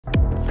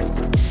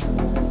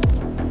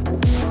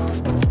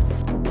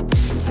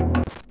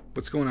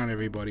What's going on,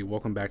 everybody?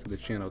 Welcome back to the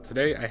channel.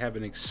 Today I have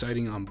an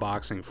exciting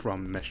unboxing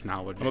from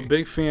Meshnology. I'm a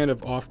big fan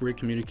of off-grid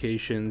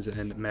communications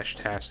and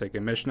Meshtastic,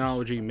 and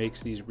Meshnology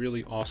makes these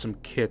really awesome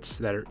kits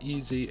that are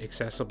easy,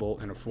 accessible,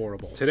 and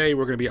affordable. Today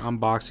we're going to be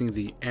unboxing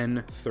the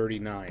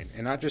N39,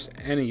 and not just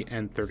any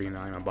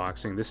N39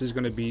 unboxing. This is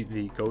going to be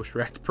the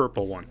GhostStrats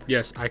purple one.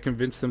 Yes, I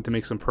convinced them to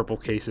make some purple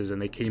cases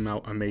and they came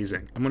out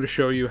amazing. I'm going to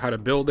show you how to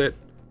build it,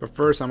 but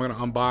first I'm going to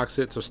unbox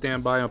it, so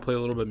stand by. I'll play a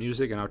little bit of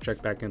music and I'll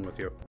check back in with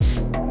you.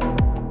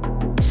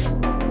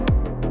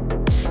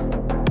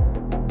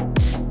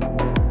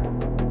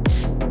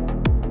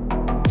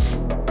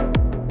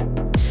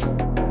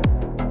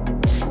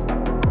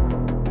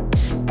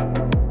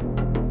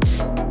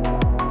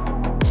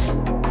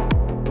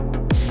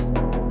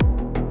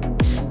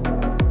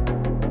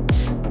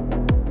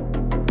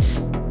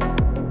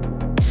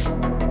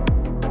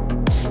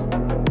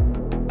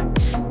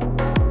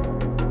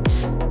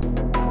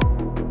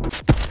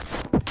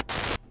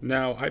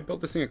 Now, I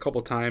built this thing a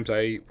couple times.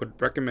 I would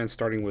recommend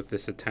starting with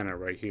this antenna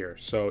right here.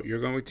 So you're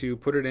going to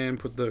put it in,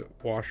 put the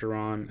washer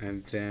on,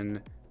 and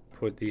then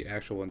put the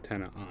actual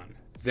antenna on.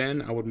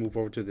 Then I would move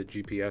over to the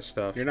GPS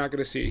stuff. You're not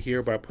going to see it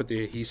here, but I put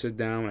the adhesive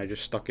down. I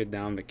just stuck it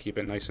down to keep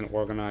it nice and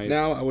organized.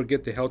 Now I would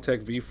get the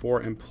Heltec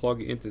V4 and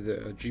plug into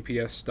the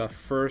GPS stuff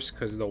first,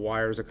 because the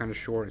wires are kind of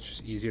short. It's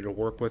just easier to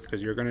work with,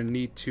 because you're going to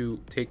need to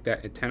take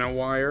that antenna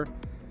wire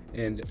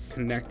and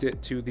connect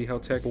it to the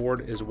Heltec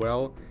board as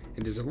well.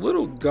 And there's a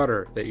little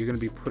gutter that you're going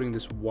to be putting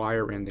this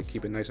wire in to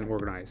keep it nice and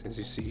organized. As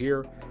you see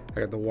here,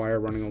 I got the wire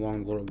running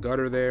along the little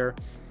gutter there.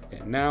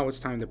 And now it's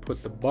time to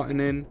put the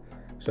button in.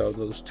 So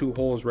those two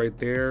holes right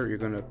there, you're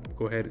going to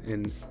go ahead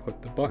and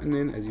put the button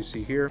in, as you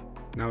see here.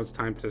 Now it's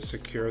time to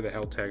secure the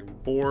Heltec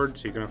board.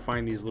 So you're going to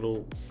find these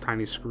little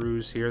tiny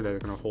screws here that are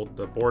going to hold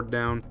the board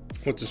down.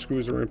 Once the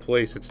screws are in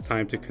place, it's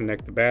time to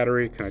connect the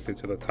battery, connect it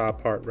to the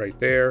top part right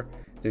there.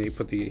 Then you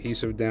put the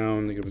adhesive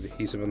down, you put the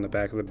adhesive on the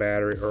back of the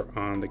battery or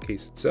on the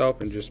case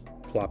itself, and just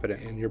plop it in.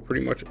 And you're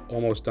pretty much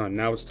almost done.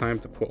 Now it's time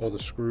to put all the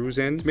screws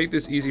in. To make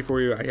this easy for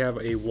you, I have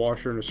a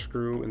washer and a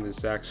screw in the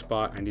exact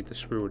spot I need to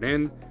screw it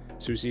in.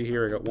 So you see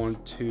here, I got 1,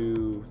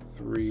 2,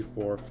 3,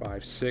 4,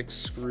 5, 6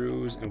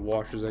 screws and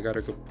washers I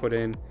gotta go put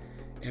in.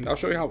 And I'll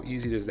show you how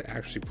easy it is to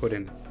actually put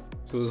in.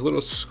 So those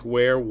little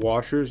square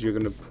washers, you're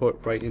gonna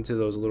put right into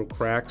those little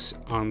cracks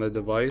on the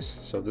device.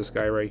 So this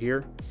guy right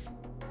here.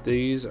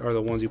 These are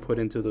the ones you put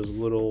into those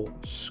little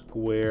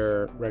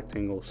square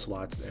rectangle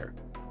slots there.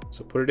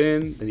 So put it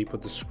in, then you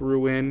put the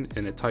screw in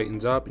and it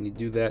tightens up, and you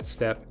do that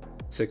step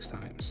 6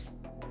 times.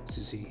 As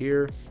you see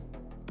here,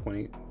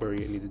 pointing where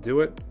you need to do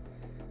it.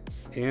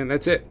 And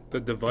that's it. The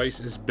device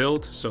is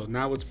built. So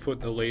now let's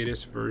put the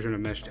latest version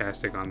of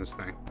Meshtastic on this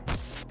thing.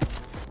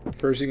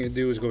 First thing you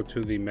do is go to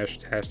the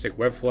Meshtastic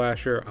web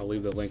flasher. I'll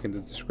leave the link in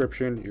the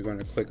description. You're going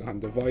to click on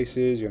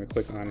devices, you're going to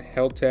click on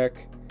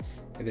Heltec.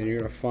 And then you're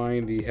going to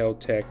find the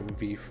Heltec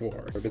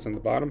V4. If it's on the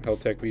bottom,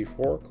 Heltec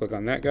V4, click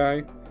on that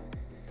guy.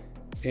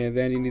 And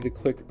then you need to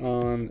click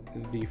on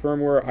the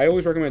firmware. I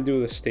always recommend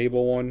doing the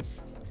stable one.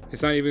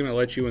 It's not even going to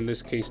let you in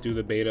this case do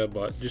the beta,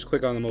 but just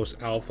click on the most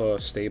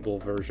alpha stable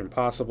version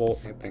possible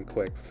and then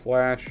click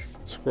flash.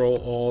 Scroll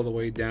all the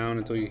way down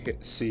until you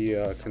see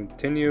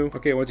continue.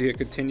 Okay, once you hit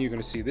continue, you're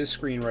going to see this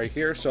screen right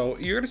here. So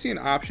you're going to see an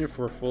option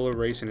for full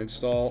erase and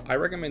install. I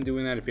recommend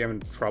doing that if you're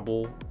having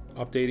trouble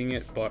updating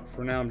it, but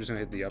for now I'm just gonna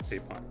hit the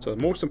update button. So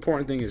the most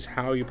important thing is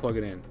how you plug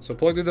it in. So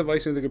plug the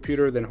device into the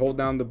computer, then hold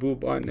down the boot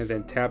button and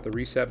then tap the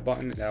reset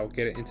button. That will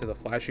get it into the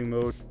flashing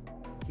mode.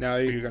 Now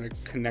you're going to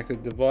connect the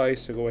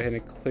device, so go ahead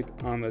and click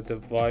on the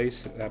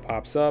device that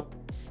pops up,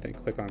 then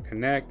click on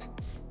connect.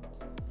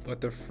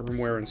 Let the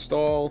firmware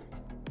install.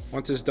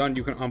 Once it's done,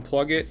 you can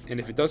unplug it,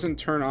 and if it doesn't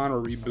turn on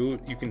or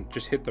reboot, you can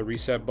just hit the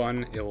reset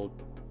button. It will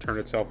turn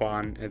itself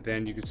on, and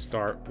then you can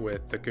start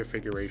with the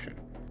configuration.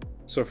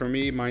 So for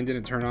me, mine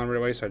didn't turn on right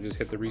away, so I just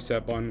hit the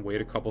reset button, wait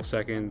a couple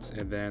seconds,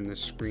 and then the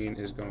screen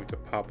is going to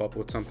pop up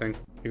with something.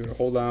 You're going to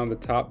hold down the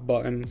top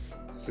button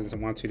since it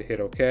wants you to hit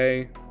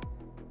OK.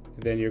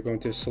 Then you're going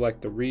to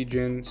select the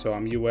region. So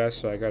I'm US,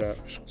 so I gotta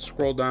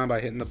scroll down by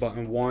hitting the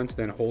button once,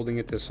 then holding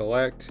it to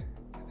select.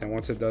 And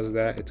once it does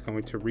that, it's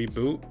going to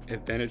reboot,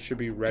 and then it should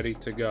be ready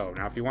to go.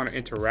 Now, if you want to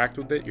interact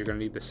with it, you're going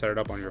to need to set it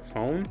up on your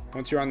phone.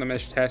 Once you're on the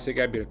Meshtastic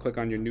app, you're going to click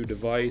on your new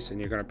device, and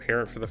you're going to pair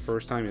it for the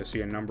first time. You'll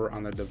see a number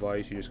on the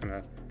device. You're just going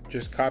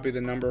to copy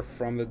the number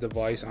from the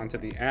device onto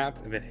the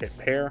app, and then hit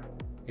pair.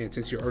 And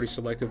since you already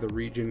selected the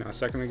region a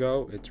second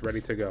ago, it's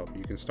ready to go.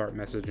 You can start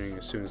messaging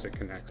as soon as it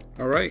connects.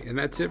 All right, and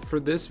that's it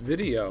for this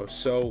video.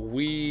 So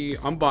we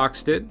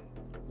unboxed it.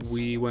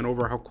 We went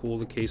over how cool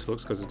the case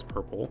looks because it's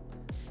purple.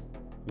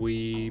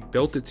 We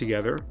built it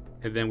together,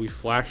 and then we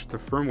flashed the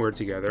firmware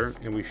together,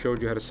 and we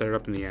showed you how to set it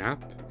up in the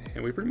app,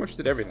 and we pretty much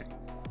did everything.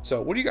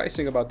 So what do you guys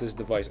think about this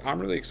device? I'm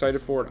really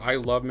excited for it. I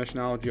love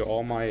Meshnology.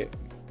 All my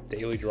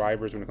daily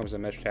drivers when it comes to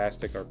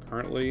Meshtastic are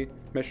currently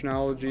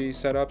Meshnology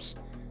setups.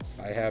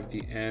 I have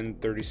the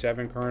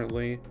N37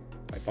 currently.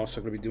 I'm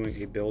also going to be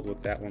doing a build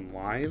with that one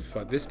live.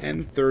 But this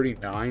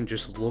N39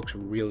 just looks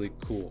really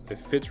cool. It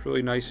fits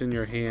really nice in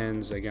your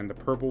hands. Again, the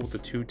purple with the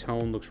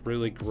two-tone looks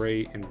really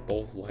great in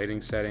both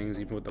lighting settings,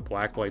 even with the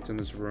black lights in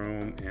this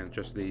room and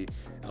just the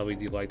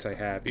LED lights I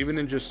have. Even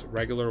in just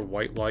regular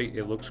white light,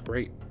 it looks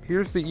great.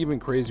 Here's the even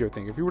crazier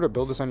thing. If you were to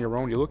build this on your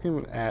own, you're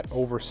looking at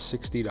over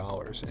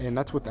 $60, and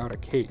that's without a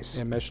case.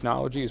 And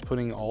Meshnology is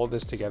putting all of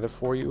this together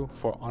for you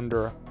for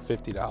under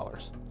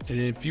 $50. And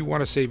if you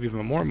want to save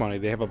even more money,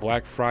 they have a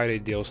Black Friday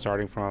deal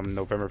starting from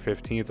November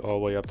 15th all the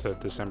way up to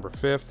December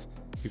 5th.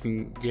 You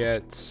can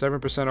get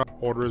 7% off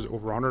orders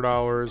over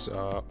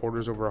 $100,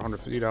 orders over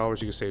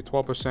 $150, you can save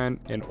 12%,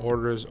 and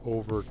orders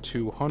over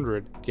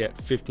 $200 get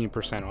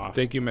 15% off.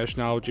 Thank you,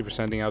 Meshnology, for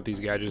sending out these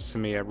gadgets to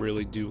me. I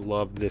really do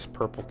love this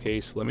purple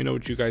case. Let me know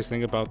what you guys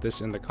think about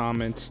this in the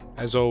comments.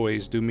 As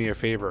always, do me a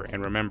favor,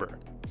 and remember,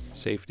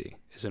 safety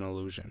is an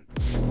illusion.